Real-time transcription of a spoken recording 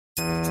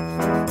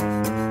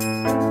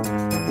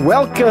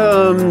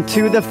Welcome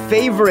to the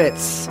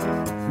favorites,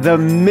 the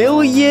 $1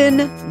 Million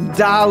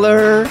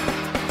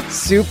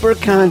Super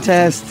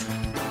Contest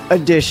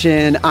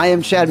edition. I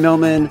am Chad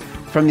Millman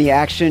from the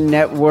Action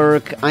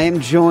Network. I am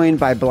joined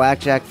by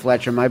Blackjack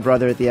Fletcher, my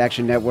brother at the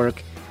Action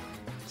Network.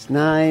 It's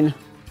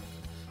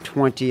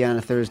 9:20 on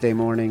a Thursday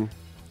morning.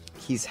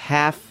 He's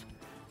half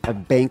a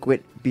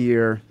banquet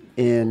beer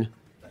in,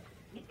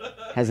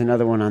 has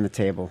another one on the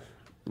table.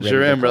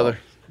 Sure am, brother.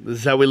 This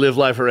is how we live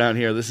life around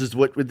here. This is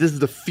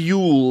the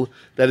fuel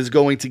that is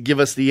going to give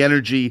us the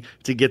energy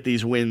to get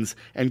these wins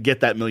and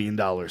get that $1 million.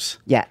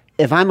 Yeah.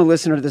 If I'm a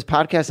listener to this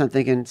podcast, I'm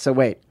thinking, so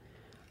wait,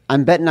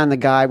 I'm betting on the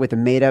guy with a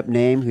made-up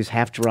name who's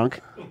half drunk.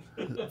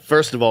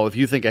 First of all, if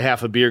you think a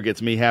half a beer gets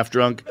me half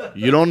drunk,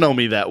 you don't know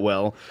me that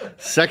well.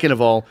 Second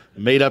of all,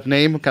 made-up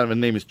name? What kind of a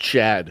name is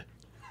Chad?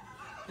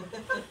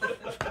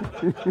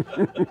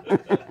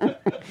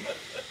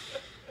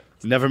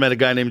 Never met a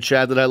guy named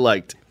Chad that I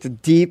liked. It's a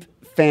deep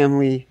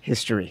family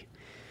history.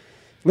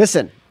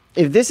 Listen,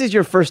 if this is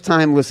your first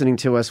time listening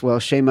to us, well,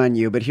 shame on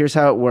you, but here's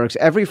how it works.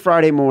 Every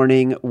Friday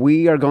morning,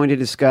 we are going to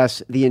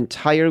discuss the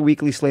entire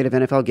weekly slate of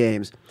NFL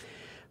games.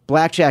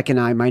 Blackjack and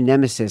I, my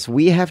nemesis,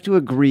 we have to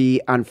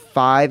agree on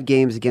 5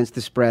 games against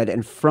the spread,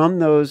 and from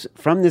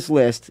this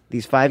list,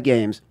 these 5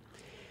 games,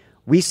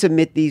 we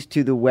submit these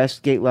to the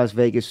Westgate Las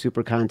Vegas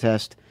Super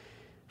Contest.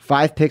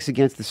 5 picks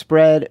against the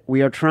spread.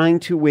 We are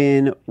trying to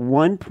win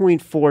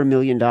 $1.4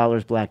 million,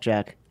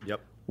 Blackjack. Yep.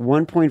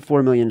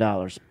 $1.4 million.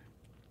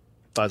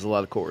 Buys a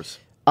lot of cores.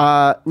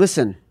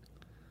 Listen,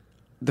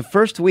 the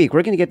first week,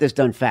 we're going to get this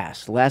done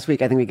fast. Last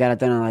week, I think we got it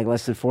done in like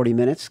less than 40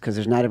 minutes because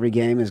there's not every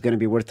game is going to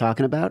be worth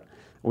talking about.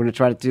 We're going to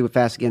try to do it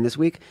fast again this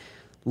week.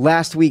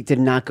 Last week did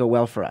not go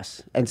well for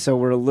us, and so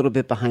we're a little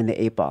bit behind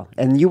the 8 ball.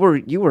 And you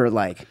were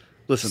like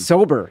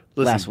sober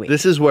last week.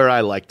 This is where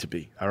I like to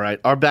be, all right?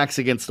 Our back's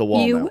against the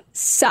wall You now.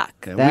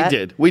 suck.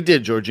 Okay, we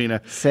did,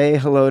 Georgina. Say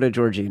hello to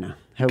Georgina.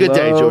 Hello. Good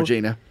day,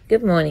 Georgina.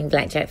 Good morning,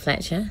 Blackjack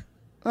Fletcher.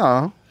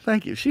 Oh,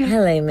 thank you.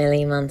 Hello,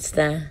 Millie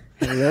Monster.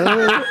 Hello.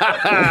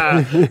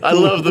 I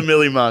love the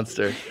Millie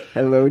Monster.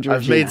 Hello, Georgina.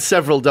 I've made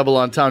several double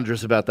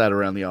entendres about that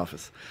around the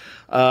office.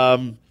 Yeah,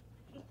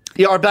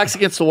 our back's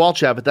against the wall,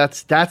 Chad, but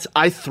that's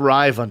I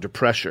thrive under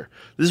pressure.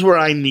 This is where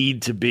I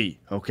need to be,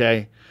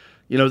 okay?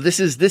 You know, this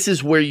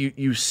is where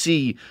you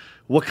see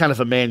what kind of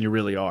a man you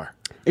really are.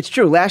 It's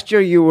true. Last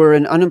year you were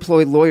an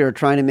unemployed lawyer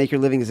trying to make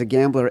your living as a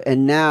gambler,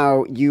 and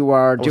now you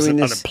are doing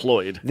this.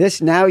 Unemployed.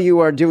 Now you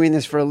are doing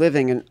this for a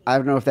living, and I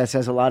don't know if that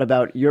says a lot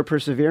about your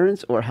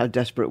perseverance or how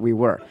desperate we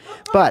were.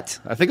 But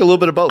I think a little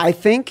bit of both.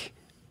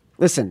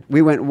 Listen,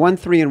 we went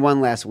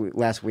 1-3-1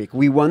 last week.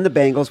 We won the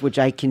Bengals, which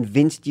I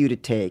convinced you to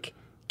take.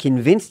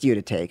 You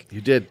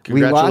did.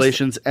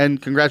 Congratulations,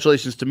 and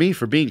congratulations to me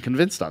for being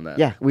convinced on that.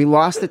 Yeah, we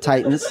lost the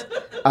Titans.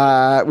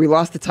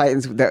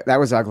 That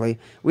was ugly.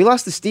 We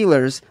lost the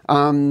Steelers.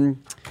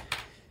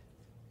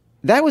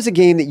 That was a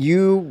game that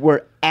you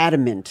were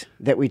adamant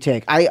that we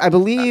take. I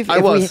believe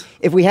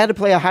if we had to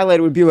play a highlight,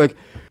 it would be like,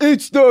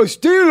 it's the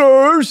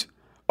Steelers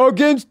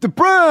against the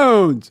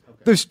Browns.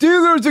 The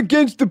Steelers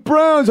against the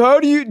Browns.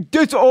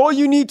 That's all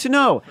you need to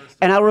know.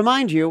 And I'll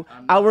remind you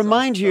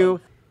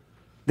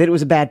that it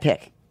was a bad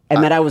pick.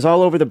 And that I was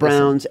all over the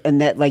Browns,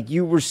 and that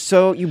you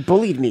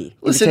bullied me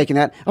into taking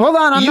that. Hold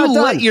on, I'm not done.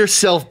 You let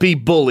yourself be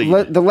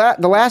bullied. The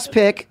last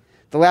pick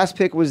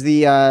was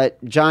the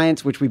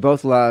Giants, which we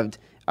both loved,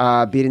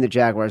 beating the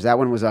Jaguars. That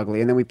one was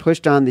ugly, and then we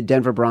pushed on the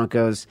Denver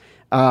Broncos.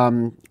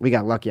 We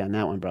got lucky on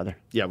that one, brother.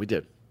 Yeah, we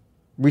did.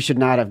 We should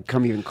not have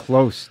come even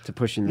close to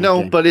pushing that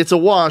game. But it's a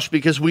wash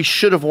because we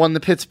should have won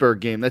the Pittsburgh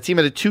game. That team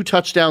had a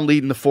 2-touchdown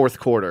lead in the fourth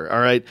quarter, all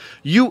right?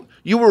 You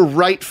were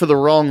right for the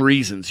wrong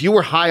reasons. You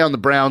were high on the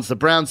Browns. The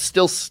Browns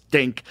still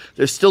stink.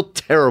 They're still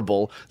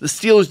terrible. The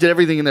Steelers did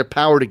everything in their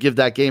power to give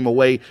that game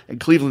away, and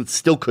Cleveland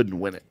still couldn't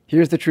win it.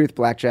 Here's the truth,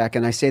 Blackjack,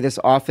 and I say this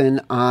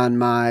often on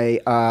my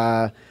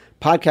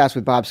podcast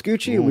with Bob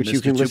Scucci, which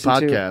you can listen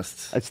to.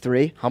 Podcasts. It's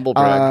 3. Humble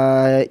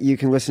brag. You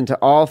can listen to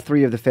all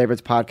 3 of the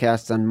favorites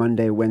podcasts on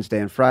Monday,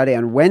 Wednesday, and Friday.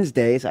 On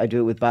Wednesdays, I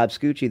do it with Bob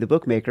Scucci, the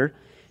bookmaker,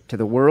 to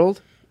the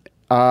world.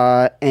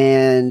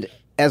 And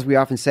as we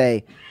often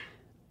say,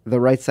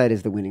 the right side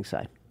is the winning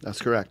side. That's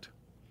correct.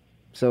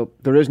 So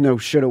there is no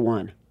shoulda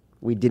won.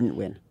 We didn't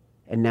win.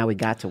 And now we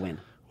got to win.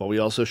 Well, we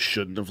also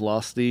shouldn't have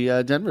lost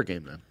the Denver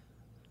game then.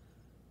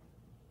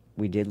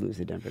 We did lose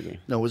the Denver game.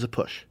 No, it was a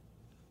push.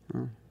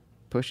 Oh.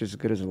 Push is as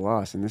good as a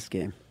loss in this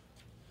game.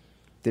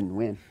 Didn't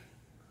win.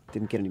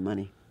 Didn't get any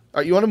money. All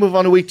right, you want to move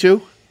on to week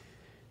 2?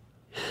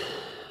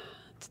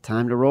 It's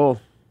time to roll.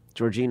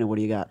 Georgina, what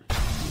do you got?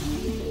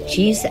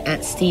 Chiefs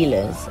at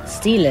Steelers.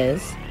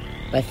 Steelers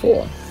by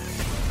 4.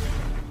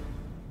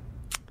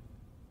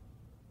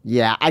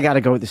 Yeah, I got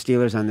to go with the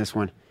Steelers on this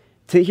one.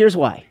 Here's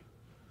why.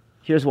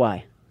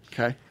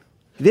 Okay.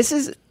 This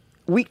is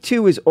week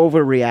 2 is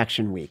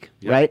overreaction week,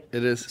 right?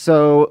 It is.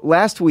 So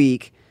last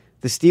week,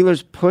 the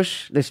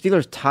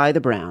Steelers tie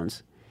the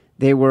Browns.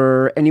 They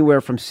were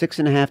anywhere from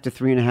 6.5 to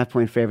 3.5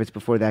 point favorites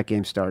before that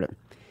game started.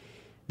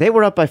 They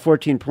were up by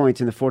 14 points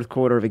in the fourth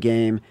quarter of a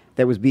game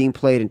that was being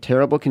played in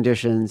terrible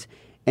conditions,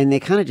 and they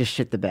kind of just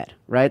shit the bed,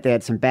 right? They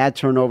had some bad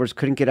turnovers,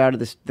 couldn't get out of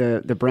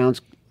the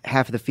Browns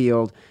half of the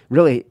field,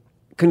 really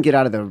couldn't get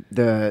out of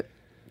the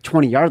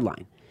 20-yard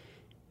line.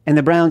 And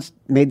the Browns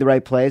made the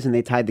right plays, and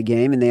they tied the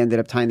game, and they ended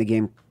up tying the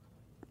game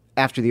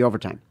after the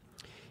overtime.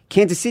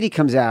 Kansas City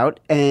comes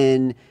out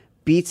and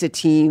beats a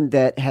team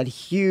that had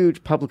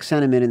huge public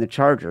sentiment in the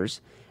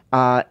Chargers,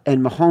 and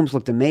Mahomes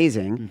looked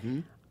amazing. Mm-hmm.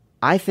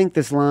 I think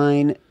this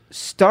line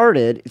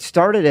started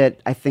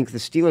at, I think the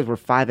Steelers were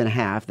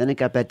 5.5, then it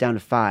got bet down to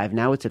 5.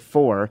 Now it's at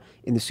 4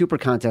 in the Super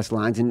Contest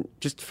lines. And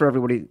just for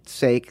everybody's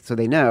sake, so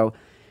they know,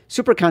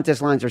 Super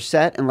Contest lines are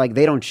set and like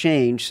they don't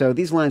change. So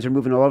these lines are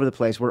moving all over the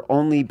place. We're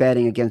only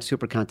betting against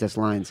Super Contest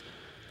lines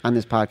on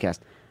this podcast.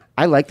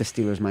 I like the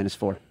Steelers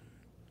 -4.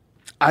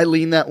 I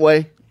lean that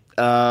way.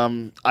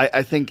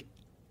 I think,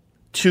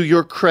 to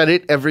your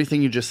credit,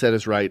 everything you just said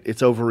is right.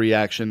 It's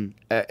overreaction.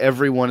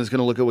 Everyone is going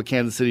to look at what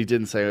Kansas City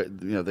did and say,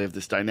 they have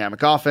this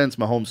dynamic offense.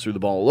 Mahomes threw the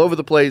ball all over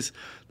the place.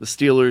 The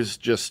Steelers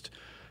just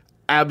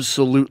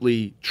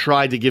absolutely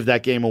tried to give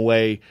that game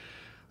away.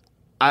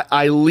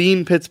 I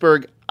lean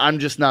Pittsburgh. I'm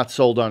just not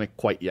sold on it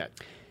quite yet.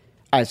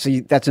 All right, so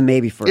that's a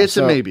maybe for us. It's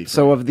a maybe.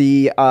 So of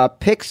the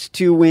picks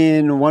to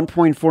win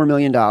 $1.4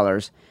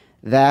 million,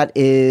 that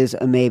is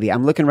a maybe.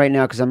 I'm looking right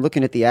now because I'm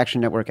looking at the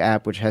Action Network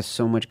app, which has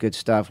so much good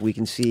stuff. We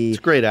can see... It's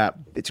a great app.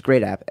 It's a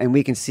great app. And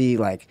we can see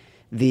like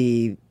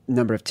the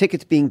number of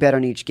tickets being bet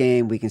on each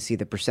game. We can see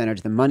the percentage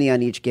of the money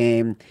on each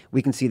game.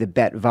 We can see the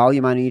bet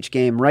volume on each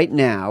game. Right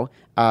now,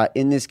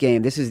 in this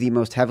game, this is the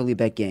most heavily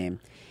bet game.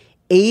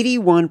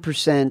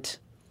 81%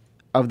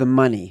 of the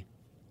money,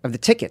 of the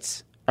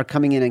tickets, are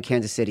coming in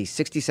Kansas City.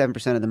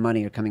 67% of the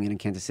money are coming in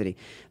Kansas City.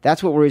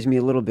 That's what worries me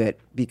a little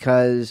bit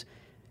because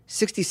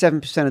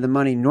 67% of the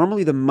money,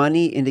 normally the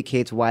money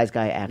indicates wise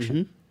guy action.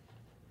 Mm-hmm.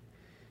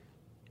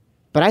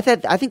 But I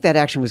think that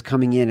action was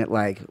coming in at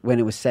like when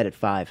it was set at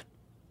 5.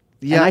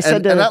 Yeah,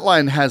 and that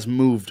line has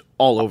moved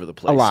all over the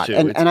place a lot. too.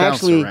 And It's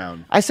bounced actually,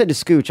 around. I said to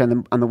Scooch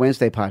on the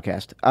Wednesday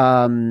podcast,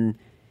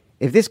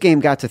 if this game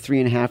got to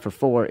 3.5 or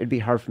 4, it'd be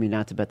hard for me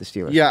not to bet the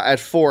Steelers. Yeah, at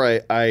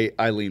 4,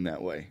 I lean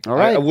that way. All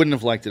right. I wouldn't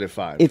have liked it at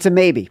 5. It's a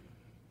maybe.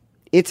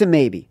 It's a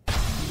maybe.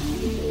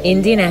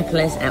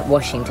 Indianapolis at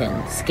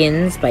Washington.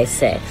 Skins by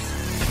 6.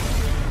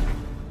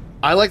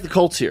 I like the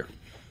Colts here.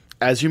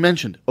 As you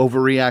mentioned,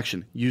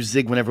 overreaction. You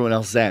zig when everyone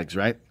else zags,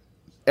 right?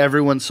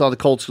 Everyone saw the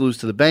Colts lose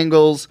to the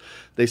Bengals.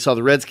 They saw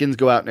the Redskins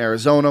go out in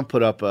Arizona,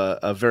 put up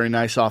a very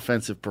nice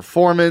offensive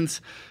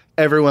performance.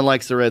 Everyone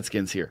likes the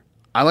Redskins here.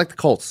 I like the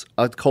Colts.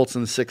 I like the Colts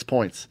in the 6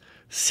 points.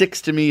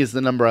 6 to me is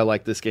the number I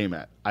like this game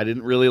at. I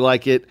didn't really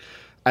like it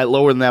at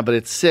lower than that, but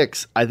at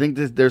 6, I think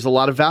that there's a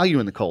lot of value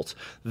in the Colts.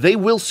 They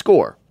will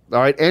score. All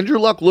right, Andrew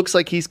Luck looks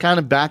like he's kind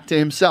of back to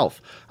himself.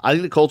 I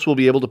think the Colts will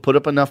be able to put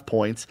up enough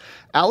points.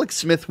 Alex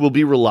Smith will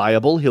be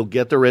reliable. He'll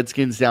get the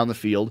Redskins down the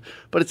field,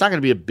 but it's not going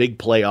to be a big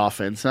play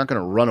offense. It's not going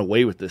to run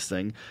away with this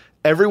thing.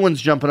 Everyone's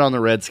jumping on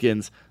the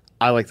Redskins.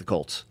 I like the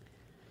Colts.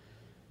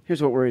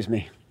 Here's what worries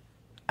me.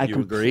 You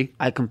agree?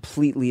 I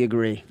completely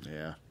agree.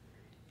 Yeah.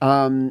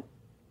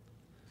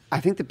 I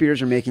think the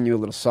beers are making you a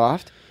little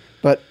soft,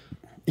 but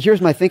here's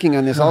my thinking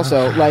on this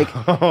also. Like,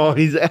 oh,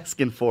 he's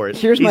asking for it.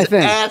 Here's my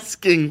thing.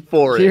 Asking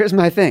for it. Here's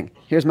my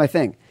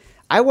thing.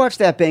 I watched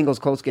that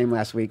Bengals-Colts game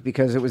last week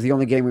because it was the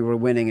only game we were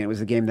winning, and it was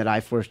the game that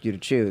I forced you to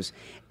choose.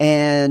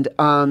 And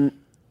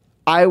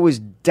I was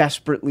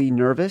desperately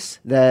nervous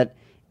that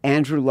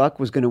Andrew Luck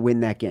was going to win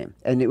that game,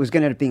 and it was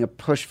going to end up being a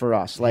push for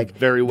us. Like,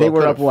 very well they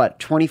were could've. up, what,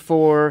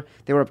 24?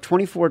 They were up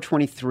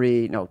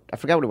 24-23. No, I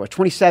forgot what it was.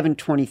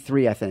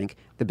 27-23, I think,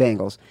 the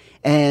Bengals.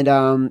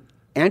 And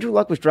Andrew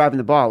Luck was driving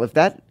the ball. If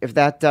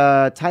that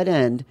tight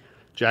end,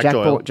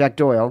 Jack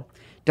Doyle,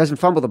 doesn't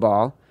fumble the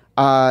ball,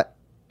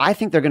 I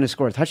think they're going to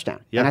score a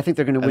touchdown. Yep. And I think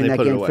they're going to win that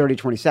game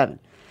 30-27.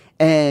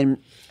 And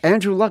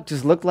Andrew Luck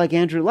just looked like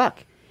Andrew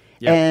Luck.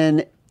 Yep.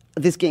 And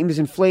this game is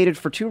inflated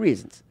for 2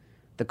 reasons.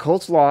 The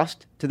Colts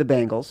lost to the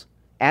Bengals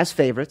as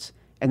favorites,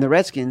 and the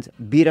Redskins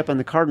beat up on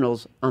the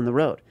Cardinals on the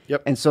road.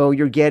 Yep. And so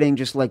you're getting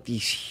just like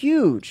these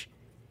huge,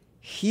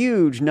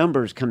 huge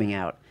numbers coming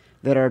out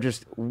that are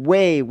just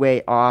way,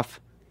 way off.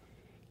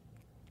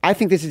 I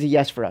think this is a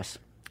yes for us.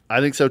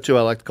 I think so, too.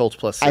 I like the Colts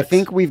plus 6. I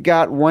think we've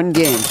got one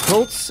game.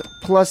 Colts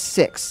plus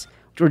 6.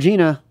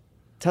 Georgina,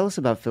 tell us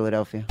about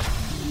Philadelphia.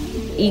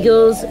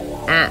 Eagles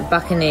at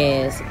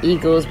Buccaneers.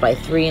 Eagles by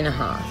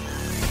 3.5.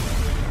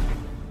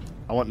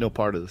 I want no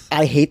part of this.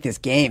 I hate this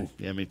game.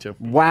 Yeah, me too.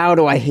 Wow,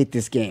 do I hate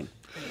this game.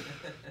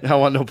 I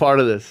want no part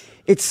of this.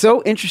 It's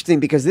so interesting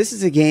because this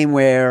is a game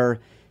where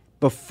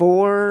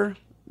before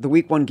the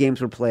Week 1 games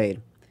were played,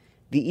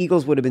 the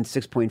Eagles would have been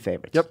 6-point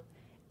favorites. Yep.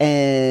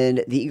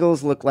 And the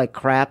Eagles look like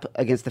crap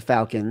against the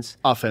Falcons.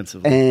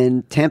 Offensively.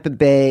 And Tampa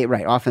Bay,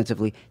 right,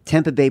 offensively.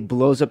 Tampa Bay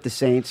blows up the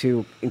Saints,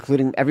 who,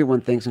 everyone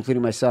thinks,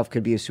 including myself,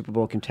 could be a Super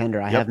Bowl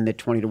contender. I have them at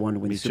 20-1 to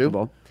win the Super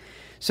Bowl.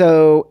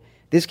 So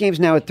this game's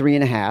now at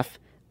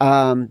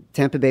 3.5.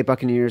 Tampa Bay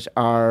Buccaneers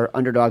are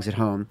underdogs at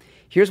home.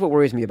 Here's what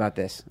worries me about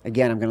this.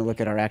 Again, I'm going to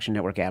look at our Action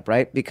Network app,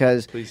 right?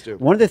 Because Please do.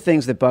 One of the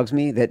things that bugs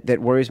me, that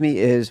worries me,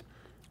 is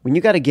when you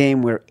got a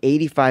game where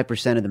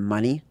 85% of the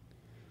money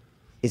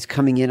is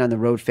coming in on the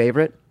road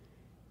favorite.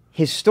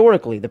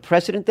 Historically, the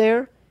precedent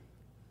there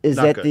is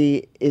Not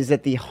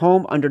that the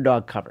home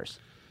underdog covers.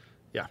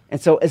 Yeah.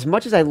 And so as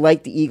much as I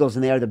like the Eagles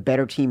and they are the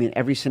better team in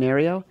every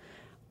scenario,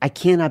 I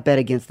cannot bet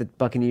against the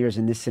Buccaneers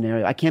in this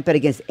scenario. I can't bet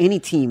against any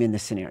team in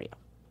this scenario.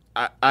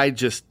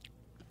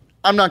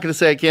 I'm not going to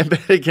say I can't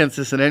bet against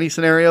this in any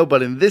scenario,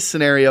 but in this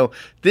scenario,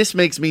 this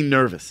makes me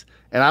nervous.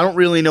 And I don't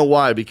really know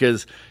why,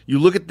 because you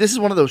look at this is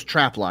one of those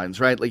trap lines,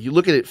 right? Like you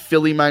look at it,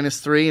 Philly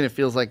 -3, and it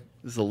feels like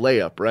this is a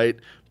layup, right?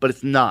 But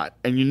it's not.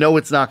 And you know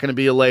it's not going to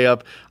be a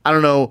layup. I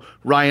don't know,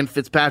 Ryan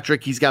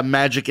Fitzpatrick, he's got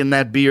magic in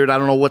that beard. I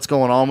don't know what's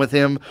going on with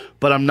him,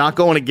 but I'm not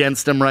going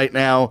against him right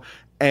now.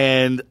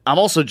 And I'm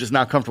also just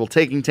not comfortable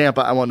taking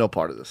Tampa. I want no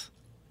part of this.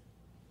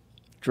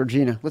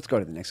 Georgina, let's go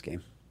to the next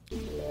game.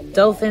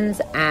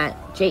 Dolphins at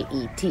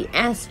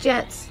Jets,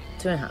 Jets,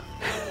 2.5.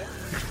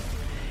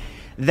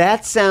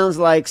 That sounds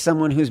like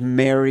someone who's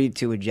married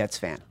to a Jets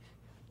fan.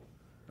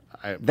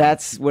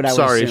 That's what I was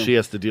sorry she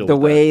has to deal with the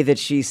way that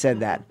she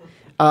said that.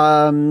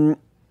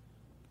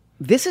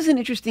 This is an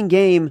interesting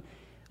game.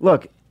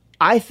 Look,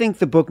 I think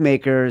the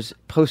bookmakers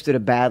posted a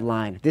bad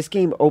line. This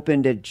game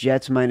opened at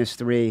Jets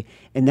 -3,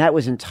 and that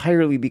was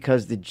entirely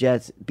because the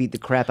Jets beat the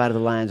crap out of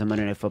the Lions on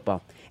Monday Night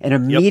Football and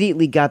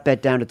immediately got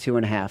bet down to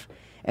 2.5.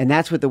 And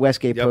that's what the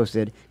Westgate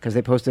posted, because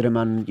they posted them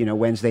on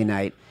Wednesday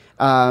night.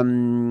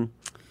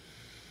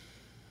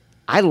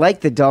 I like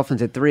the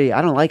Dolphins at 3.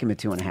 I don't like them at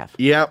 2.5.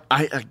 Yeah,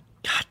 I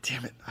God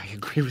damn it, I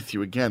agree with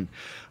you again.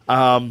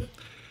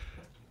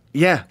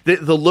 Yeah,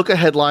 the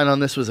look-ahead line on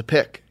this was a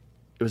pick.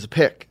 It was a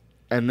pick.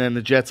 And then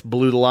the Jets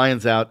blew the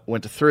Lions out,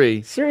 went to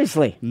 3.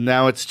 Seriously.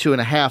 Now it's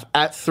 2.5.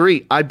 At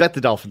 3, I bet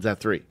the Dolphins at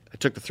 3. I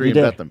took the 3 You and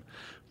did. bet them.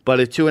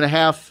 But at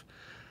 2.5,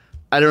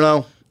 I don't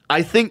know.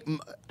 I think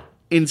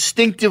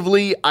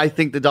instinctively, I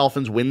think the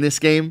Dolphins win this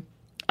game.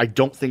 I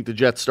don't think the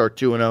Jets start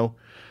 2-0.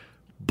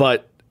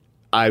 But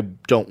I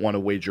don't want to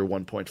wager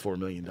 $1.4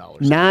 million.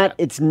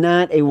 It's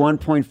not a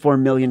 $1.4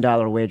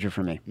 million wager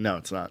for me. No,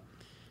 it's not.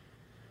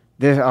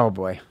 Oh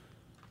boy.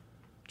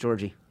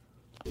 Georgie.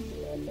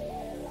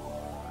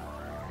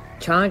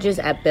 Chargers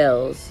at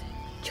Bills,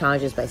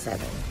 Chargers by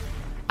 7.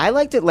 I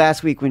liked it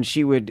last week when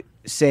she would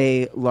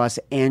say Los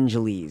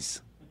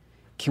Angeles.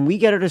 Can we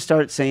get her to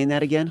start saying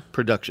that again?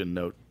 Production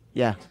note.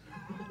 Yeah.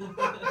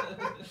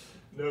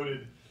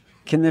 Noted.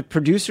 Can the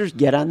producers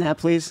get on that,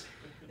 please?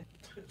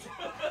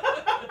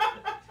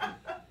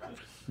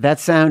 That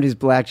sound is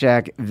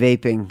Blackjack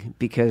vaping,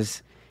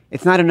 because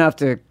it's not enough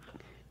to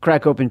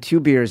crack open 2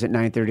 beers at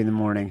 9:30 in the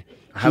morning.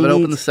 I haven't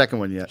opened the second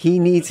one yet. He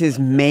needs his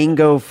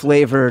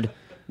mango-flavored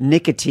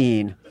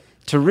nicotine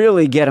to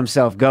really get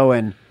himself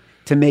going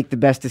to make the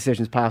best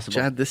decisions possible.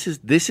 Chad,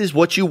 this is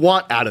what you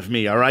want out of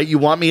me, all right? You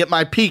want me at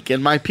my peak,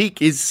 and my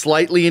peak is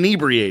slightly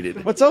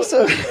inebriated. What's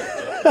also...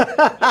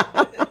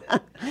 I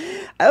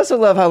also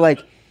love how,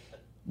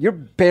 you're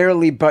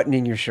barely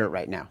buttoning your shirt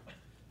right now.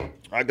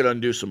 I could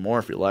undo some more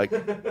if you like.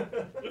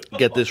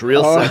 Get this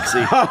real sexy.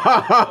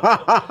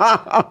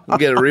 We'll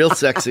get it real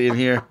sexy in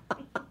here.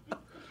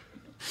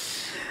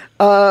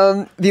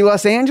 The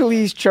Los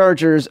Angeles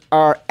Chargers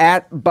are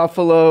at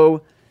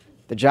Buffalo,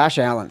 the Josh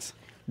Allens.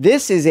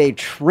 This is a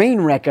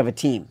train wreck of a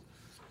team.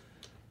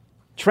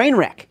 Train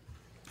wreck.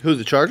 Who,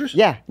 the Chargers?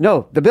 Yeah,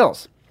 no, the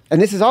Bills. And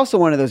this is also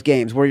one of those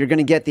games where you're going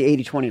to get the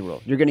 80-20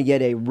 rule. You're going to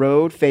get a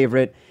road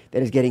favorite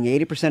that is getting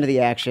 80% of the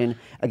the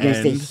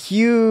against a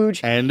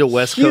huge... And a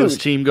West Coast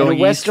team going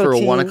east for a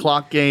 1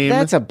 o'clock game.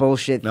 That's a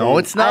bullshit thing. No,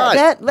 it's not.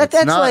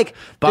 That's not. like...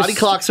 Body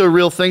clocks are a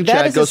real thing,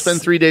 Chad. Go spend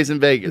 3 days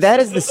in Vegas. That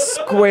is the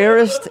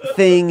squarest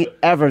thing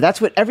ever. That's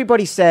what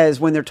everybody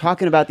says when they're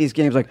talking about these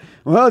games. Like,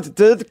 well, it's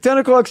a 10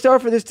 o'clock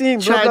start for this team.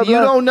 Chad, blah, blah, blah. you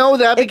don't know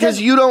that because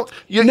you don't...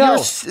 You're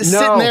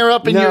sitting there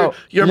up in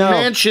your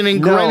mansion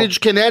in Greenwich,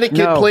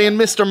 Connecticut playing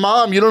Mr.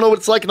 Mom. You don't know what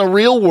it's like in the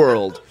real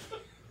world.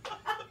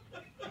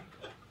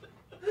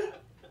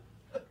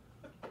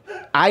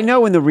 I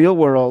know in the real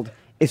world,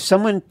 if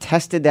someone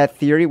tested that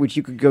theory, which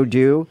you could go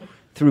do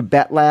through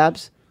Bet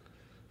Labs,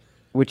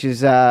 which is...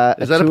 Is that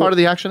a part of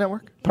the Action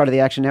Network? Part of the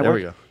Action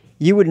Network. There we go.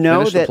 You would know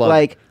Finish the that,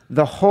 plug.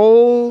 the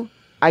whole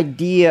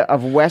idea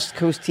of West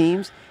Coast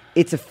teams,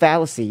 it's a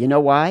fallacy. You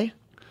know why?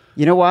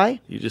 You know why?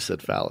 You just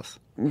said phallus.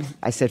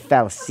 I said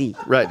fallacy.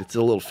 Right, it's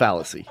a little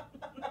fallacy.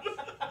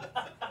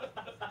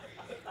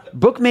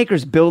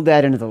 Bookmakers build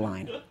that into the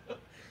line.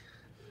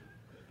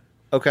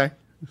 Okay.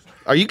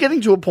 Are you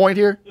getting to a point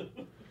here?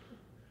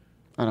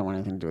 I don't want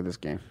anything to do with this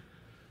game.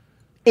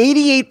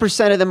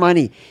 88% of the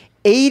money.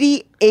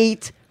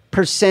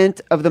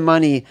 88% of the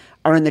money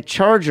are in the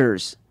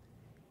Chargers.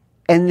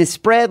 And the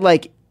spread,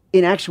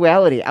 in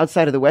actuality,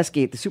 outside of the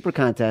Westgate, the Super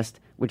Contest,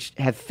 which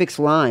have fixed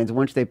lines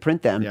once they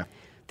print them,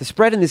 the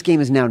spread in this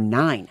game is now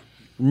 9.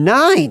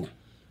 9!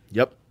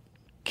 Yep.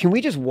 Can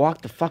we just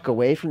walk the fuck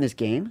away from this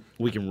game?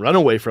 We can run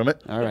away from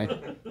it. All right.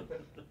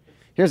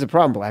 Here's the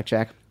problem,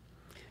 Blackjack.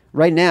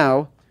 Right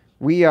now,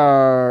 we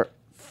are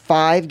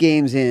 5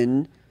 games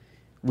in.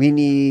 We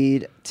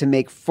need to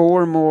make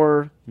 4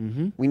 more.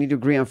 We need to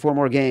agree on 4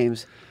 more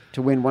games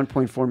to win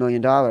 $1.4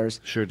 million.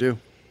 Sure do.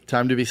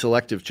 Time to be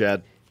selective,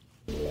 Chad.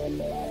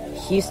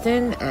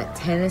 Houston at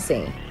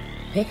Tennessee.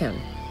 Pick 'em.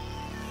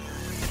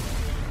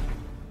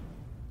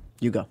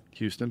 You go.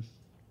 Houston.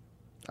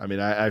 I mean,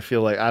 I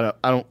feel like I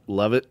don't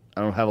love it.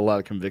 I don't have a lot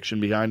of conviction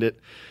behind it.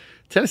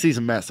 Tennessee's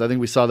a mess. I think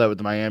we saw that with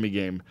the Miami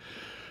game.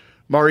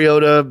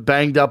 Mariota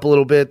banged up a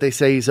little bit. They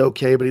say he's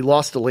okay, but he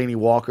lost to Laney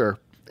Walker.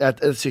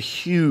 It's a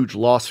huge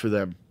loss for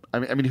them. I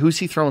mean, who's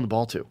he throwing the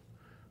ball to?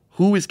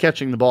 Who is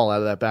catching the ball out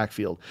of that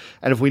backfield?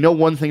 And if we know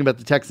one thing about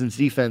the Texans'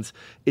 defense,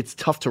 it's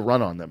tough to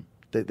run on them.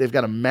 They've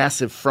got a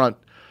massive front.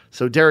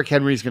 So Derrick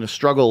Henry's going to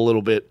struggle a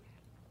little bit.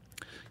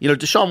 You know,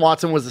 Deshaun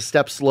Watson was a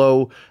step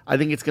slow. I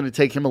think it's going to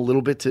take him a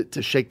little bit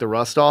to shake the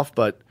rust off.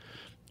 But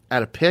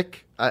at a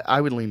pick,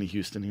 I would lean to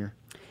Houston here.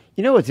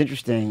 You know what's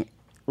interesting?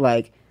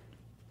 Like,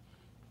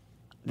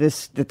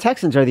 the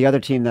Texans are the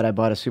other team that I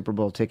bought a Super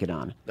Bowl ticket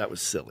on. That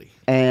was silly.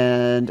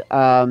 And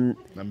I'm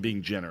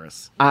being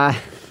generous.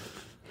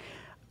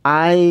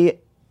 I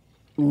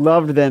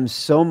loved them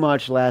so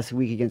much last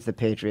week against the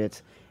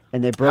Patriots,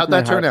 and they broke How'd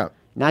my that turn heart. out?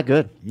 Not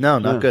good. No,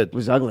 not good. It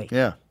was ugly.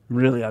 Yeah.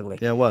 Really ugly.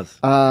 Yeah, it was.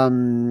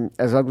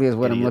 As ugly as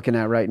what I'm looking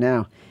at right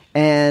now.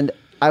 And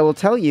I will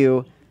tell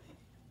you,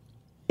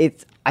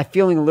 I'm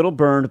feeling a little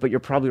burned, but you're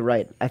probably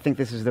right. I think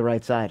this is the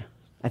right side.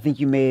 I think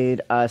you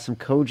made some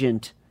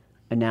cogent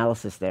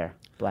analysis there,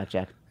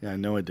 Blackjack. Yeah, I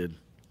know I did.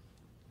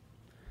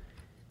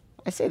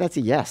 I say that's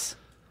a yes.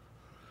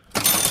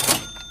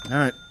 All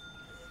right.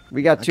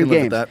 We got two can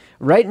live with games. that.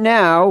 Right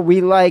now,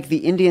 we like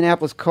the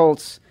Indianapolis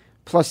Colts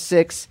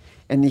 +6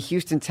 and the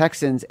Houston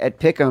Texans at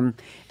Pick'em.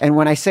 And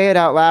when I say it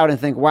out loud and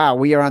think, wow,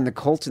 we are on the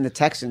Colts and the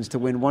Texans to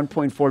win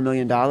 $1.4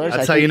 million.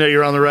 That's how you know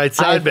you're on the right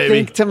side, baby. I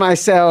think to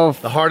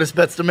myself, the hardest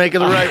bets to make are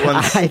the right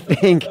ones. I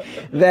think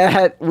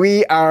that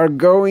we are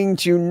going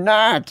to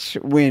not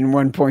win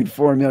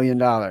 $1.4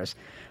 million.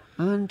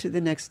 On to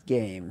the next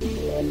game.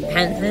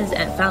 Panthers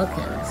at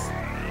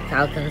Falcons.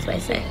 Falcons by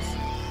 6.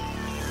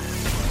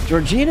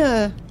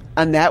 Georgina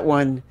on that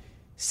one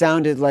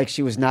sounded like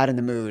she was not in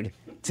the mood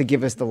to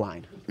give us the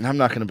line. I'm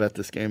not going to bet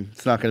this game.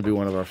 It's not going to be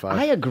one of our 5.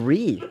 I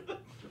agree.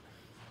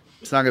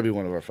 It's not going to be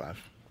one of our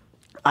 5.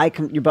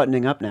 You're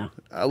buttoning up now.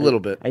 A little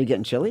bit. Are you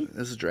getting chilly?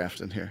 This is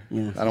drafting here.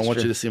 Yeah, I don't want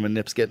true. you to see my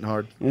nips getting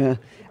hard. Yeah,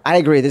 I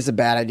agree. This is a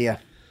bad idea.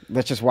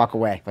 Let's just walk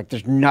away. Like,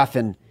 there's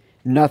nothing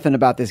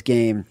about this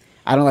game.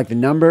 I don't like the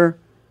number.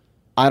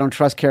 I don't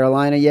trust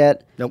Carolina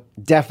yet. Nope.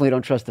 Definitely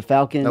don't trust the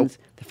Falcons. Nope.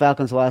 The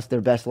Falcons lost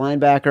their best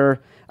linebacker.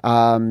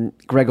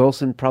 Greg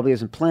Olsen probably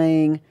isn't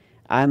playing.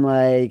 I'm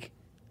like,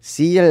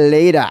 see you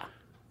later.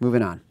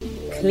 Moving on.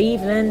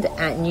 Cleveland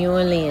at New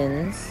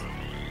Orleans.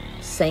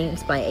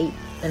 Saints by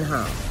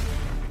 8.5.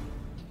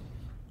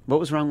 What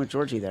was wrong with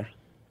Georgie there?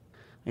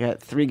 I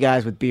got 3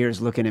 guys with beards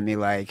looking at me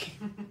like,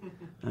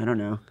 I don't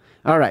know.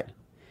 All right.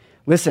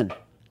 Listen.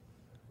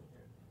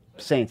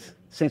 Saints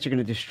are going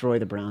to destroy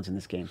the Browns in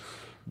this game.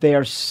 They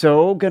are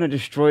so going to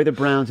destroy the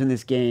Browns in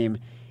this game.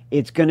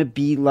 It's going to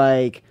be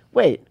like,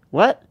 wait,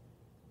 what?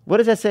 What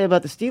does that say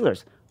about the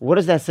Steelers? What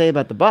does that say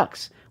about the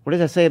Bucks? What does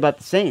that say about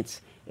the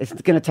Saints? It's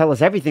going to tell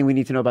us everything we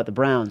need to know about the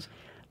Browns.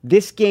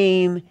 This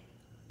game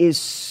is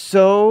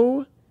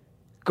so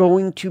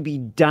going to be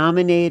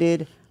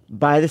dominated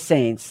by the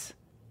Saints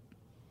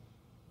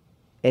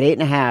at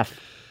 8.5.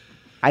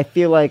 I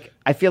feel like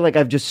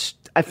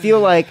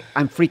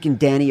I'm freaking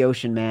Danny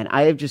Ocean, man.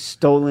 I have just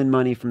stolen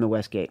money from the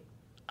Westgate.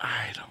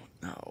 I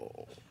don't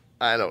know.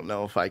 I don't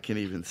know if I can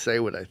even say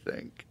what I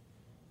think.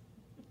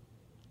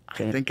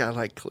 Okay. I think I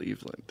like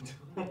Cleveland.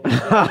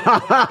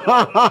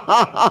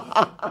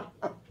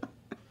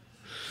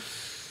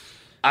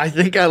 I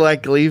think I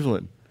like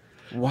Cleveland.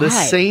 Why? The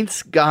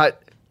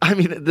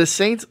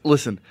Saints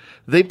listen,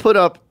 they put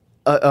up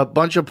a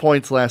bunch of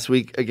points last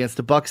week against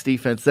the Bucs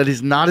defense that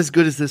is not as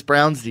good as this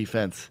Browns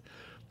defense.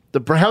 The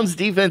Browns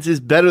defense is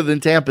better than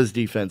Tampa's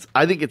defense.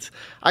 I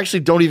actually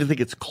don't even think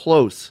it's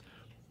close.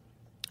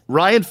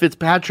 Ryan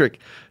Fitzpatrick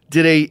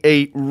did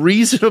a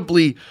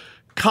reasonably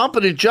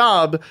competent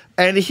job,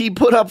 and he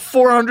put up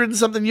 400 and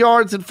something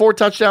yards and 4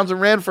 touchdowns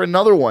and ran for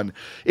another one.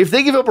 If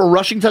they give up a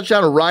rushing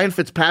touchdown to Ryan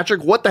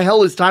Fitzpatrick, what the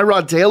hell is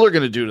Tyrod Taylor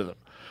going to do to them?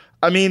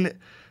 I mean,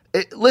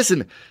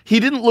 listen, he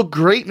didn't look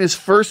great in his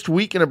first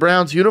week in a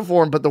Browns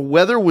uniform, but the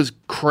weather was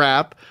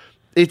crap.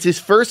 It's his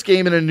first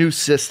game in a new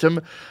system.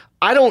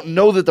 I don't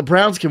know that the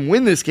Browns can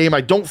win this game.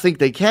 I don't think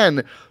they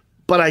can,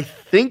 but I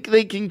think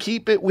they can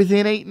keep it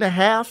within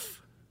 8.5.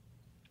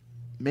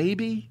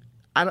 Maybe.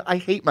 I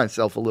hate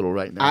myself a little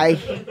right now.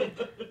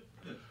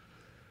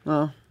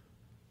 Well,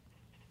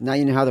 now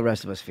you know how the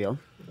rest of us feel.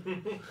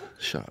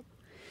 Shut up.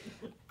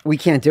 We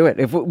can't do it.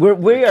 If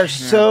we are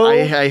so.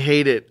 I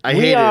hate it. I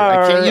hate it.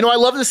 I can't. You know, I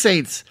love the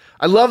Saints.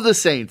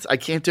 I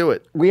can't do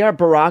it. We are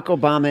Barack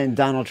Obama and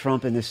Donald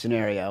Trump in this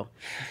scenario.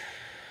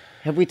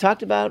 Have we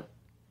talked about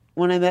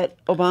when I met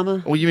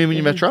Obama? Well, you mean when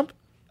you met Trump?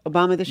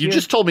 Obama this year? You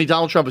just told me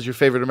Donald Trump is your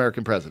favorite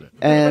American president.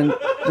 And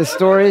the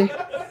story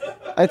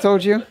I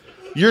told you?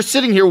 You're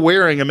sitting here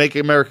wearing a Make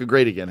America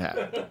Great Again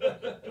hat.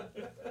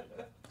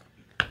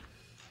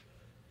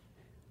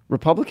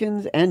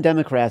 Republicans and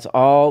Democrats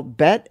all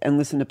bet and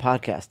listen to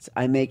podcasts.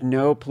 I make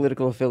no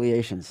political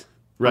affiliations.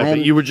 Right,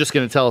 but you were just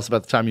going to tell us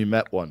about the time you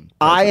met one.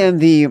 I am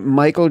the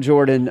Michael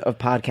Jordan of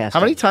podcasting. How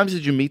many times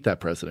did you meet that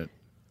president?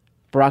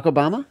 Barack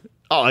Obama?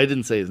 Oh, I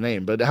didn't say his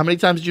name, but how many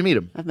times did you meet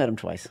him? I've met him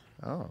twice.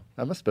 Oh,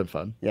 that must have been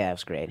fun. Yeah, it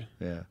was great.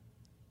 Yeah.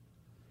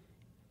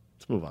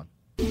 Let's move on.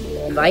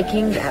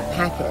 Vikings at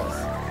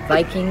Packers.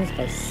 Vikings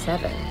by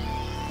 7.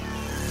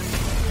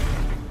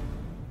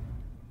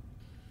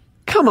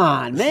 Come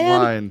on,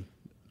 man. Line.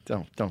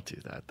 Don't do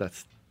that.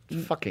 That's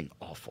fucking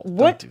awful.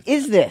 What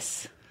is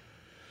this?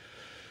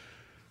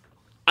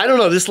 I don't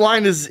know. This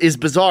line is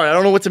bizarre. I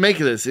don't know what to make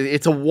of this.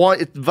 It's a one.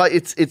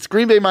 It's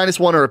Green Bay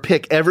 -1 or a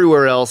pick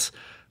everywhere else.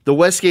 The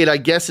Westgate, I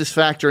guess, is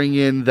factoring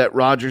in that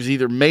Rodgers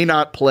either may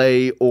not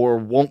play or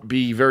won't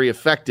be very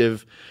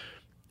effective,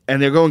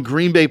 and they're going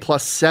Green Bay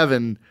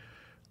 +7.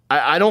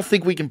 I don't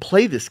think we can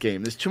play this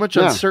game. There's too much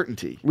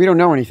uncertainty. We don't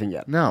know anything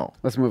yet. No.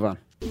 Let's move on.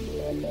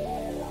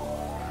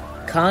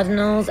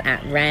 Cardinals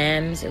at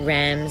Rams.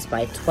 Rams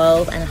by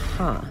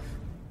 12.5.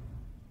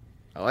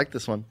 I like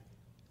this one.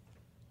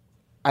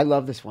 I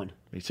love this one.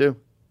 Me too.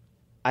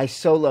 I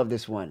so love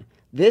this one.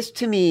 This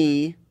to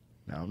me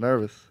Now I'm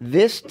nervous.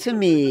 This to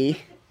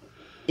me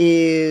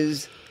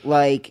is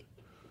like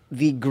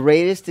the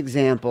greatest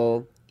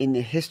example in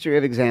the history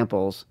of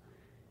examples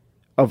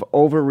of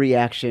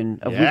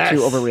overreaction, of week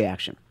 2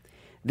 overreaction.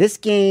 This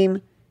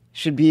game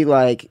should be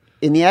like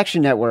in the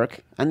Action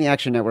Network, on the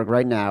Action Network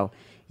right now,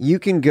 you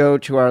can go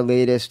to our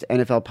latest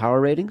NFL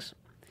power ratings,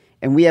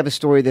 and we have a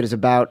story that is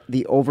about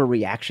the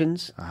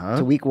overreactions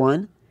to week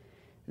 1.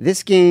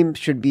 This game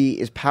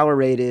is power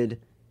rated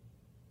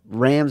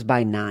Rams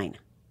by 9.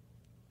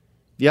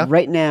 Yeah.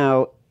 Right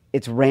now,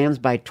 it's Rams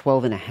by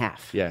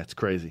 12.5. Yeah, it's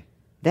crazy.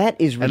 That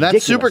is ridiculous. And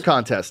that's Super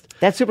Contest.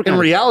 That's Super Contest. In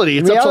reality,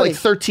 it's up to like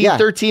 13,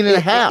 13 and a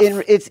half.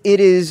 It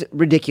is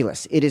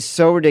ridiculous. It is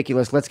so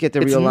ridiculous. Let's get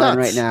the real line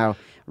right now.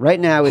 Right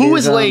now, Who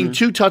is laying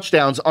 2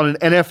 touchdowns on an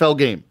NFL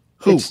game?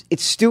 Who?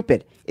 It's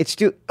stupid.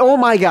 Oh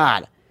my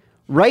God.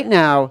 Right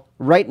now,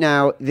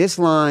 this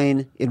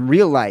line in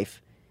real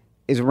life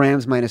is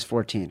Rams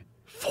 -14.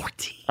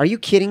 14. Are you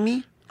kidding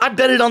me? I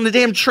bet it on the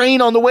damn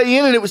train on the way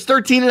in, and it was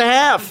 13 and a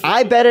half.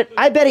 I bet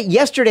it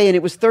yesterday, and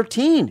it was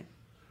 13.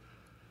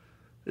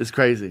 It's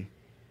crazy.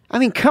 I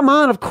mean, come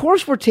on. Of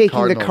course we're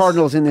taking the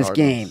Cardinals in this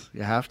game.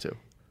 You have to.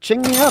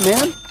 Ching me up,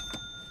 man.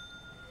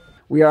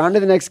 We are on to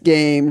the next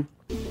game.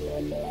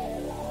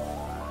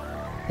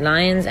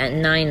 Lions at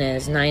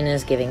Niners.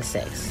 Niners giving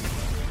 6.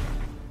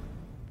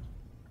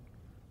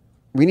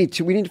 We need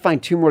to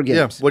find 2 more games.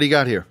 Yeah, what do you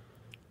got here?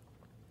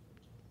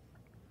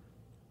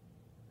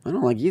 I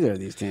don't like either of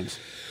these teams.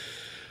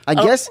 I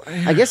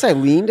guess I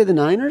lean to the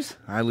Niners.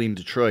 I lean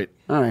Detroit.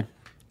 All right.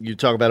 You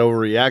talk about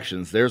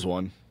overreactions. There's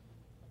one.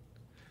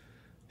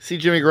 See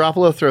Jimmy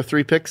Garoppolo throw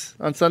 3 picks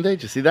on Sunday?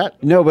 Did you see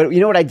that? No, but you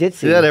know what I did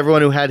see? See that?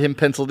 Everyone who had him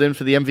penciled in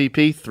for the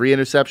MVP, 3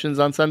 interceptions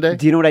on Sunday?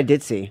 Do you know what I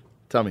did see?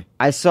 Tell me.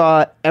 I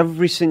saw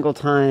every single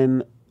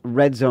time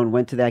Red Zone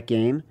went to that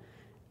game,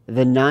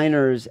 the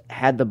Niners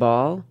had the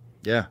ball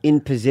in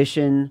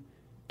position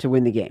to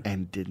win the game.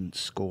 And didn't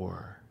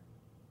score.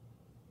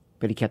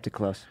 But he kept it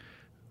close.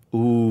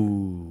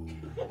 Ooh.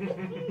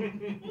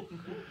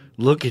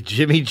 Look at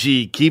Jimmy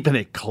G keeping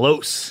it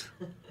close.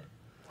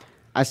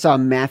 I saw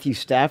Matthew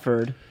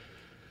Stafford.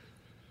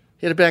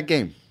 He had a bad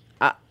game.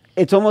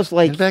 It's almost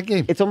like bad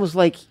game. It's almost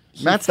like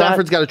Matt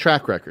Stafford's got a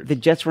track record. The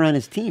Jets were on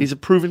his team. He's a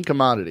proven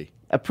commodity.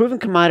 A proven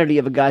commodity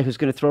of a guy who's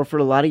going to throw for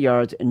a lot of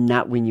yards and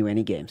not win you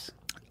any games.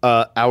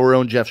 Our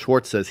own Jeff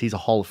Schwartz says he's a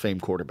Hall of Fame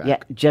quarterback. Yeah,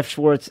 Jeff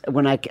Schwartz.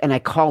 I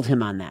called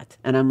him on that,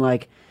 and I'm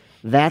like,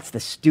 that's the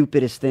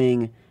stupidest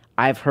thing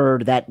I've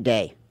heard that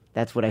day.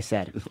 That's what I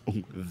said.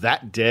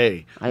 That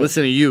day.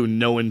 Listen to you,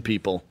 knowing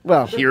people.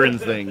 Well, hearing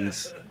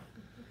things.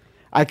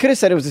 I could have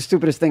said it was the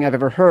stupidest thing I've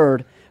ever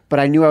heard, but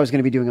I knew I was going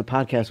to be doing a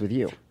podcast with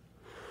you.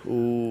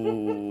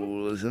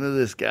 Ooh, listen to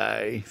this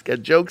guy. He's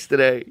got jokes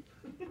today.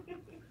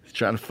 He's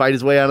trying to fight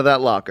his way out of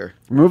that locker.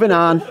 Moving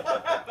on.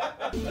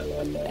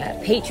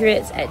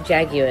 Patriots at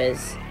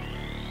Jaguars.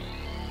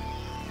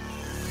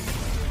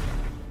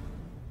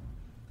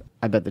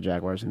 I bet the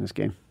Jaguars in this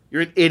game.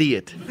 You're an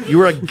idiot.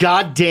 You're a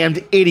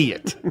goddamned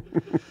idiot.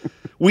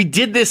 We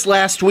did this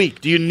last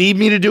week. Do you need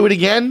me to do it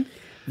again?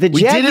 We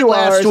did it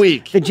last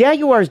week. The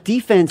Jaguars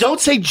defense.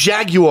 Don't say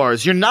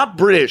Jaguars. You're not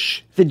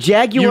British. The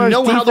Jaguars. You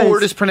know how the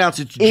word is pronounced.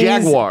 It's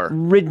Jaguar.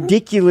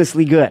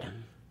 Ridiculously good.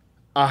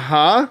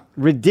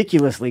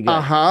 Ridiculously good.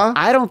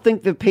 I don't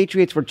think the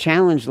Patriots were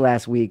challenged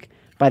last week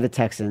by the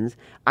Texans.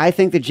 I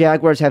think the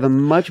Jaguars have a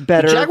much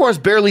better. The Jaguars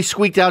barely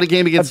squeaked out a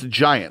game against the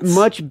Giants.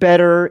 Much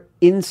better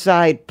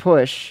inside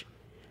push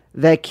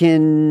that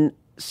can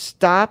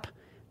stop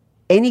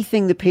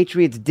anything the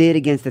Patriots did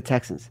against the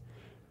Texans.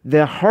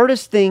 The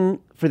hardest thing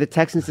for the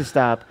Texans to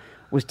stop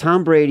was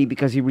Tom Brady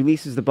because he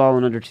releases the ball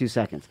in under 2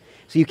 seconds.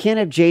 So you can't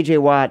have J.J.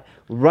 Watt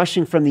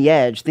rushing from the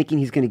edge thinking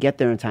he's going to get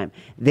there in time.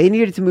 They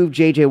needed to move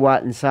J.J.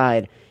 Watt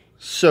inside.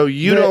 So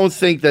you don't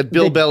think that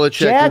Bill Belichick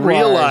Jaguars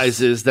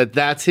realizes that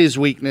that's his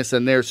weakness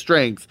and their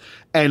strength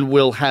and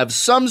will have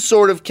some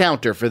sort of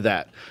counter for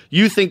that?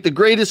 You think the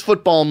greatest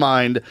football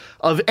mind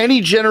of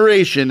any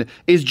generation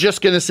is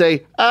just going to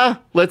say,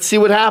 let's see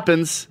what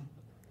happens.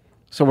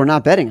 So we're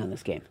not betting on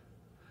this game.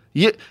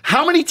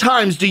 How many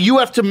times do you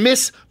have to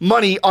miss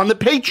money on the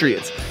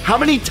Patriots? How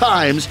many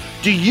times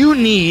do you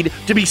need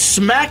to be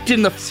smacked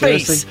in the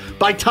face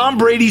by Tom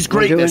Brady's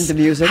greatness? Doing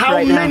the music How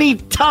right many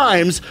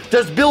times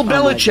does Bill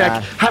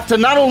Belichick have to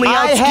not only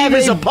out-scheme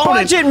his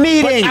opponent,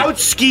 but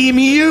out-scheme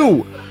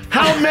you?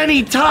 How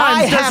many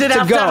times does it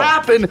have to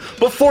happen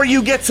before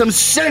you get some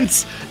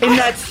sense in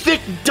that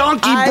thick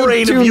donkey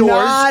brain of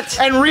yours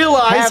and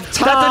realize that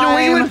the New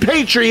England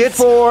Patriots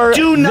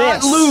do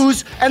not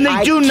lose and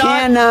they do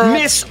not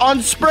miss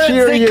on spreads?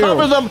 They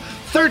cover them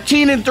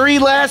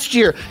 13-3 last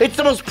year. It's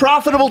the most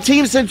profitable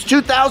team since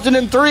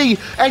 2003,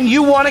 and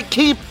you want to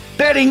keep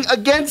betting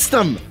against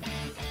them.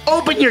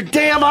 Open your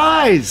damn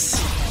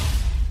eyes.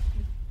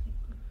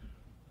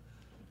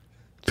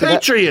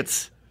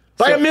 Patriots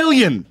by 1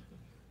 million.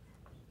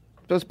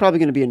 So it's probably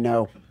going to be a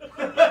no.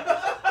 Yeah,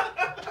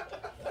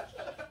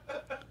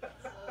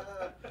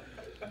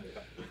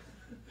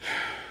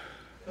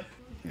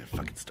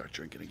 fucking start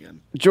drinking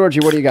again.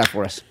 Georgie, what do you got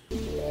for us?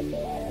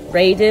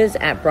 Raiders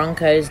at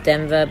Broncos,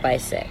 Denver by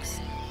 6.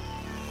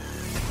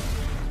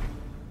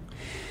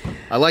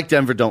 I like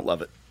Denver, don't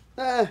love it.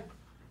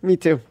 Me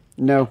too.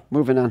 No,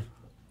 moving on.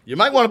 You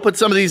might want to put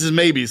some of these as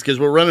maybes because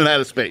we're running out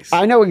of space.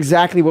 I know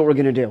exactly what we're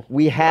going to do.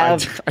 We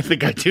have... I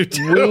think I do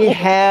too. We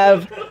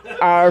have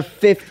our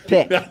 5th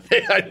pick.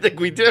 I think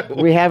we do.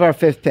 We have our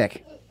 5th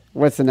pick.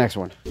 What's the next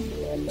one?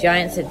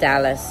 Giants at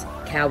Dallas,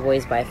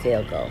 Cowboys by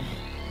field goal.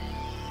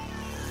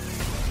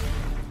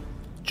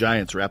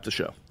 Giants, wrap the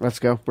show. Let's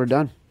go. We're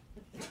done.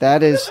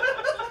 That is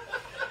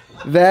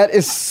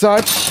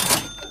such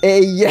a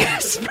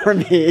yes for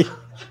me.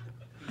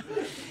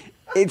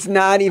 It's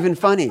not even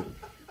funny.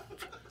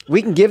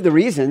 We can give the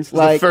reasons.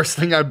 Like the first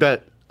thing I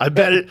bet. I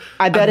bet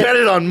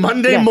it on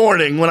Monday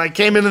morning when I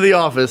came into the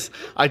office.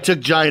 I took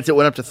Giants. It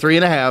went up to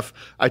 3.5.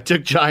 I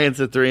took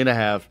Giants at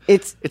 3.5.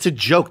 It's a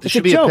joke. This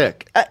should be a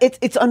pick.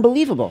 It's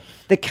unbelievable.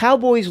 The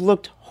Cowboys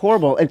looked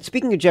horrible. And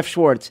speaking of Jeff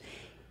Schwartz,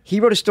 he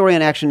wrote a story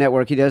on Action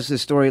Network. He does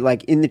this story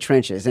like in the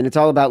trenches, and it's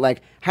all about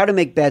like how to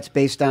make bets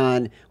based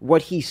on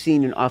what he's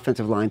seen in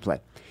offensive line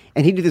play.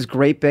 And he did this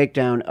great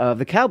breakdown of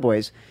the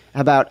Cowboys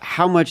about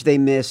how much they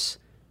miss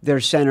their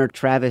center,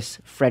 Travis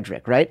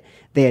Frederick, right?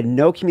 They had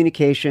no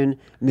communication,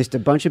 missed a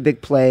bunch of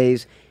big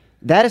plays.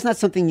 That is not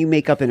something you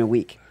make up in a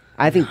week.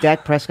 I think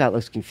Dak Prescott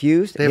looks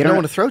confused. They have no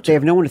one to throw to. They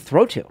have no one to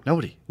throw to.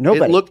 Nobody.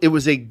 Nobody. It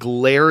was a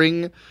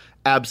glaring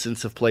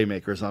absence of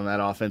playmakers on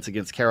that offense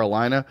against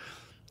Carolina.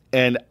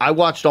 And I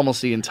watched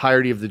almost the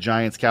entirety of the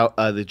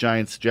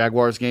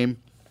Giants-Jaguars game.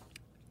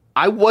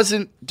 I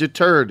wasn't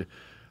deterred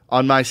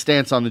on my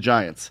stance on the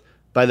Giants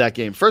by that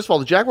game. First of all,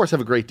 the Jaguars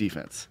have a great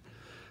defense.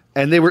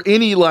 And they were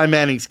in Eli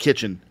Manning's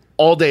kitchen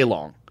all day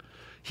long.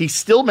 He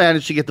still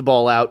managed to get the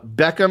ball out.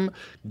 Beckham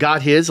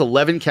got his,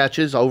 11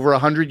 catches, over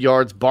 100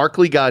 yards.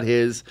 Barkley got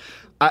his.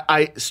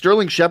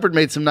 Sterling Shepard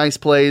made some nice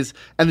plays.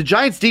 And the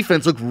Giants'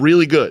 defense looked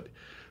really good.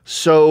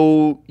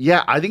 So,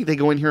 yeah, I think they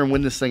go in here and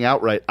win this thing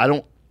outright.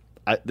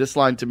 This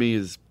line to me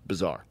is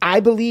bizarre. I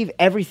believe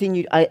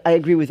everything I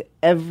agree with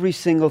every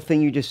single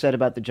thing you just said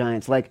about the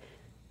Giants,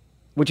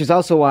 which is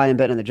also why I'm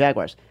betting on the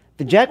Jaguars.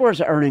 The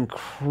Jaguars are an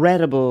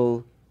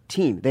incredible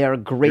team. They are a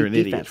great You're an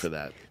defense. idiot for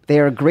that. They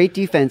are a great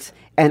defense,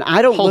 and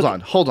I don't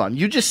Hold on.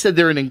 You just said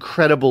they're an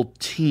incredible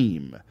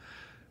team.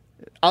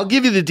 I'll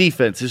give you the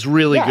defense is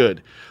really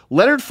good.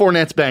 Leonard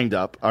Fournette's banged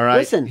up, all right?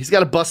 Listen, he's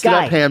got a busted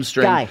up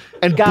hamstring.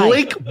 And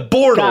Blake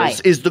Bortles Guy.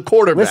 is the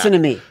quarterback. Listen to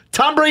me.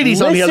 Tom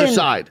Brady's on the other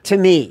side. To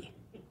me.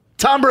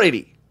 Tom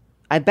Brady.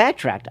 I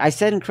backtracked. I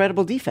said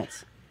incredible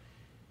defense.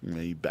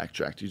 Yeah, you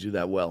backtracked. You do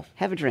that well.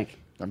 Have a drink.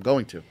 I'm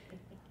going to.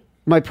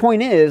 My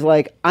point is,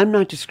 I'm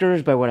not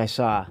discouraged by what I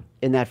saw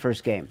in that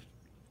first game.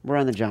 We're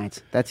on the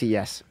Giants. That's a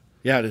yes.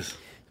 Yeah, it is.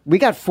 We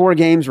got 4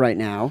 games right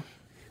now.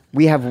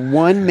 We have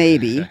one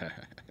maybe.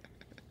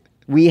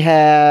 We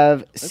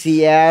have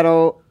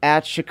Seattle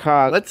at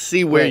Chicago. Let's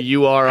see where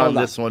you are on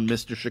this one,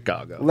 Mr.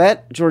 Chicago.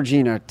 Let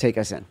Georgina take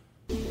us in.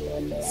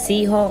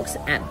 Seahawks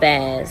at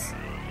Bears,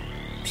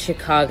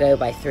 Chicago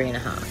by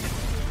 3.5.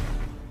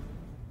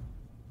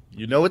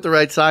 You know what the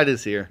right side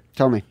is here.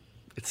 Tell me.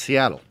 It's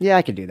Seattle. Yeah,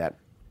 I could do that.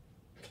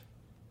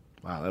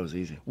 Wow, that was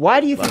easy. Why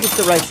do you think it's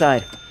the right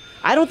side?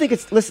 I don't think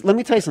it's... Listen, let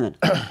me tell you something.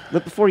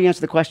 Before you answer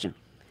the question.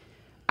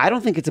 I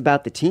don't think it's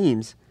about the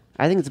teams.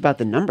 I think it's about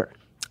the number.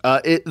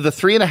 The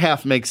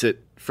 3.5 makes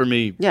it, for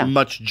me,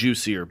 much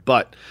juicier.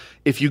 But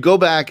if you go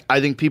back, I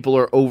think people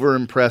are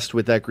over-impressed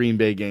with that Green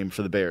Bay game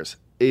for the Bears.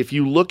 If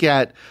you look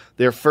at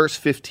their first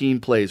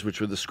 15 plays,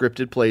 which were the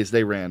scripted plays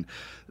they ran,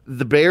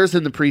 the Bears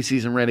in the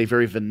preseason ran a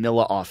very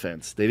vanilla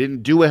offense. They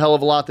didn't do a hell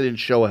of a lot. They didn't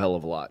show a hell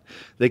of a lot.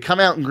 They come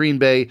out in Green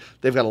Bay.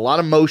 They've got a lot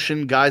of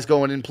motion, guys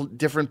going in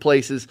different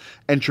places.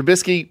 And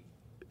Trubisky,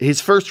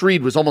 his first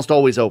read was almost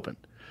always open.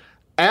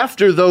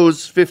 After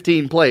those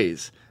 15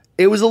 plays,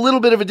 It was a little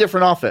bit of a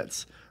different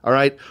offense, all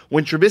right?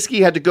 When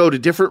Trubisky had to go to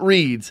different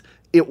reads,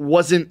 it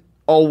wasn't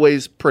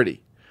always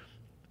pretty.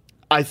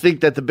 I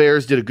think that the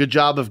Bears did a good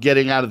job of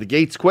getting out of the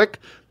gates quick,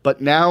 but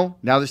now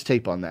there's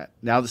tape on that.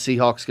 Now the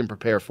Seahawks can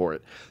prepare for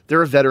it.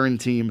 They're a veteran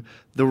team.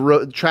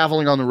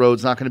 Traveling on the road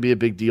is not going to be a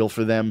big deal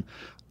for them.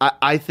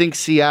 I think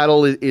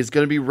Seattle is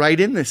going to be right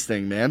in this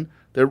thing, man.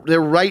 They're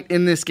right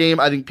in this game.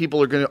 I think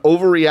people are going to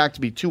overreact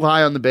to be too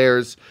high on the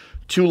Bears,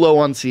 too low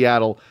on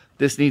Seattle.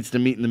 This needs to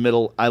meet in the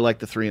middle. I like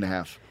the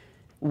 3.5.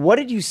 What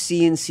did you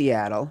see in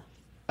Seattle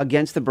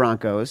against the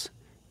Broncos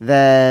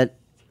that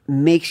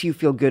makes you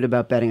feel good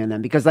about betting on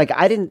them? Because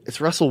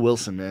It's Russell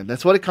Wilson, man.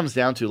 That's what it comes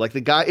down to. Like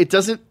the guy,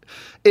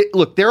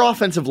 look, their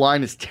offensive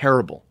line is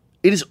terrible.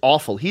 It is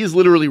awful. He is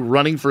literally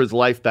running for his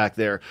life back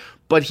there,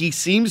 but he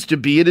seems to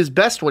be at his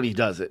best when he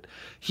does it.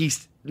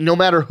 No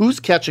matter who's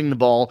catching the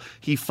ball,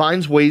 he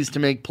finds ways to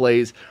make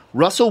plays.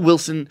 Russell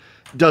Wilson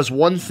does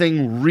one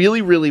thing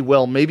really, really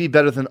well, maybe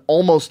better than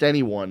almost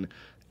anyone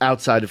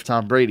outside of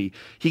Tom Brady.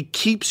 He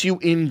keeps you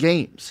in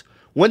games.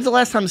 When's the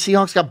last time the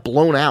Seahawks got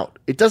blown out?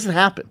 It doesn't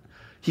happen.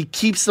 He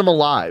keeps them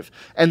alive.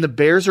 And the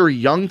Bears are a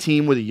young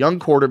team with a young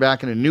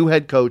quarterback and a new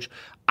head coach.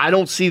 I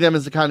don't see them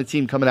as the kind of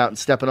team coming out and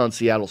stepping on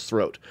Seattle's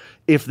throat.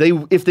 If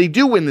they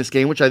do win this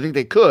game, which I think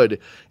they could,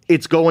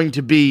 it's going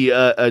to be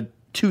a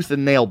tooth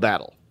and nail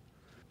battle.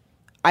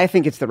 I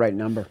think it's the right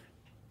number.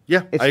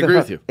 Yeah, I agree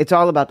with you. It's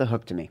all about the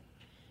hook to me.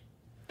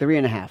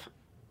 3.5.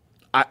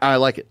 I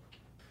like it.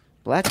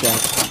 Blackjack.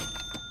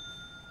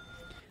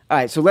 All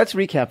right, so let's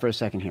recap for a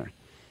second here.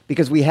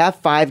 Because we have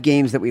 5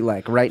 games that we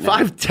like right now.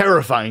 5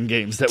 terrifying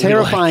games that we like.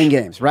 Terrifying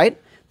games, right?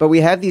 But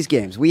we have these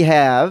games. We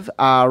have,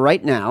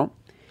 right now,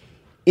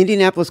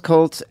 Indianapolis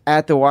Colts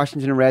at the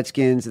Washington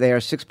Redskins. They are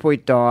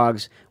 6-point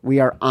dogs. We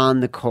are on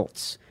the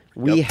Colts.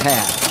 We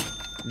have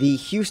the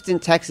Houston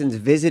Texans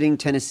visiting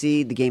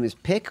Tennessee. The game is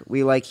pick.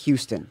 We like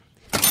Houston.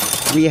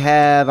 We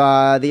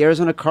have the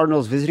Arizona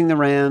Cardinals visiting the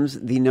Rams.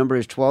 The number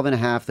is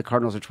 12.5. The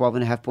Cardinals are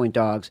 12.5-point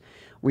dogs.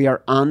 We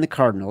are on the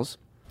Cardinals.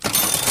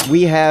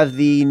 We have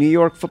the New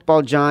York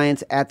Football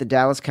Giants at the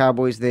Dallas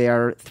Cowboys. They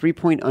are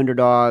 3-point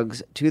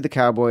underdogs to the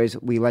Cowboys.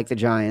 We like the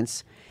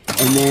Giants.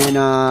 And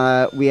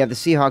then we have the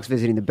Seahawks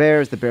visiting the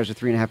Bears. The Bears are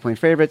 3.5-point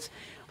favorites.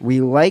 We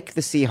like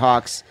the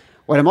Seahawks.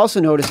 What I'm also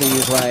noticing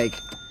is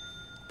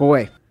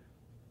boy,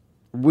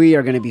 we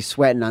are going to be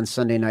sweating on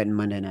Sunday night and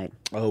Monday night.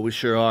 Oh, we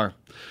sure are.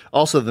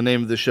 Also, the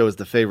name of the show is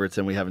The Favorites,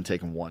 and we haven't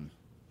taken one.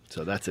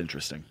 So that's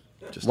interesting.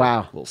 Just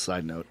wow. A little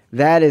side note.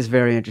 That is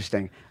very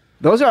interesting.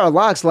 Those are our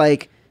locks.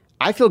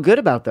 I feel good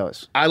about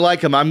those. I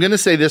like them. I'm going to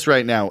say this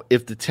right now.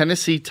 If the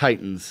Tennessee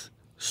Titans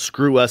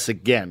screw us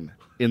again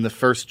in the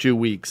first 2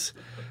 weeks,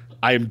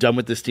 I am done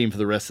with this team for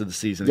the rest of the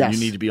season. Yes. And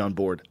you need to be on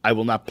board. I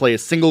will not play a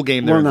single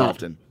game they're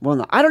involved in. Well,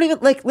 no. I don't even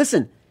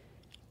listen.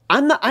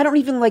 I don't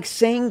even like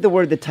saying the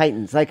word the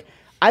Titans.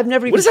 I've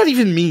never even. What does that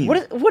even mean? What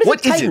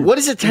is it? What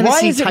is a Tennessee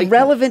Why is Titan? it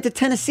relevant to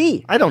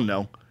Tennessee? I don't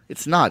know.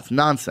 It's not. It's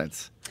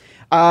nonsense.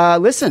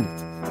 Listen.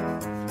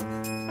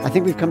 I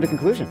think we've come to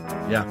conclusion.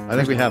 Yeah, I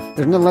think we have.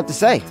 There's nothing left to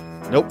say.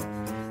 Nope.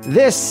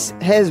 This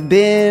has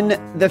been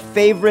The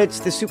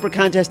Favorites, the Super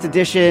Contest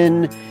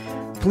edition.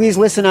 Please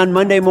listen on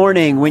Monday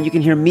morning when you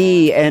can hear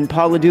me and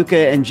Paul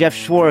LaDuca and Jeff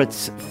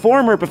Schwartz,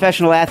 former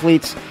professional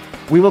athletes.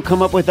 We will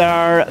come up with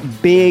our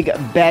big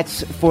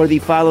bets for the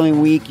following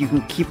week. You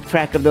can keep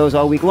track of those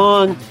all week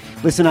long.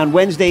 Listen on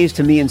Wednesdays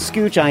to me and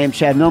Scooch. I am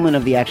Chad Millman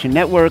of the Action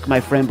Network.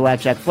 My friend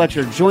Blackjack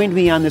Fletcher joined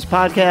me on this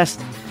podcast.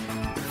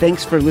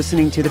 Thanks for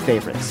listening to The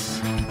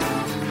Favorites.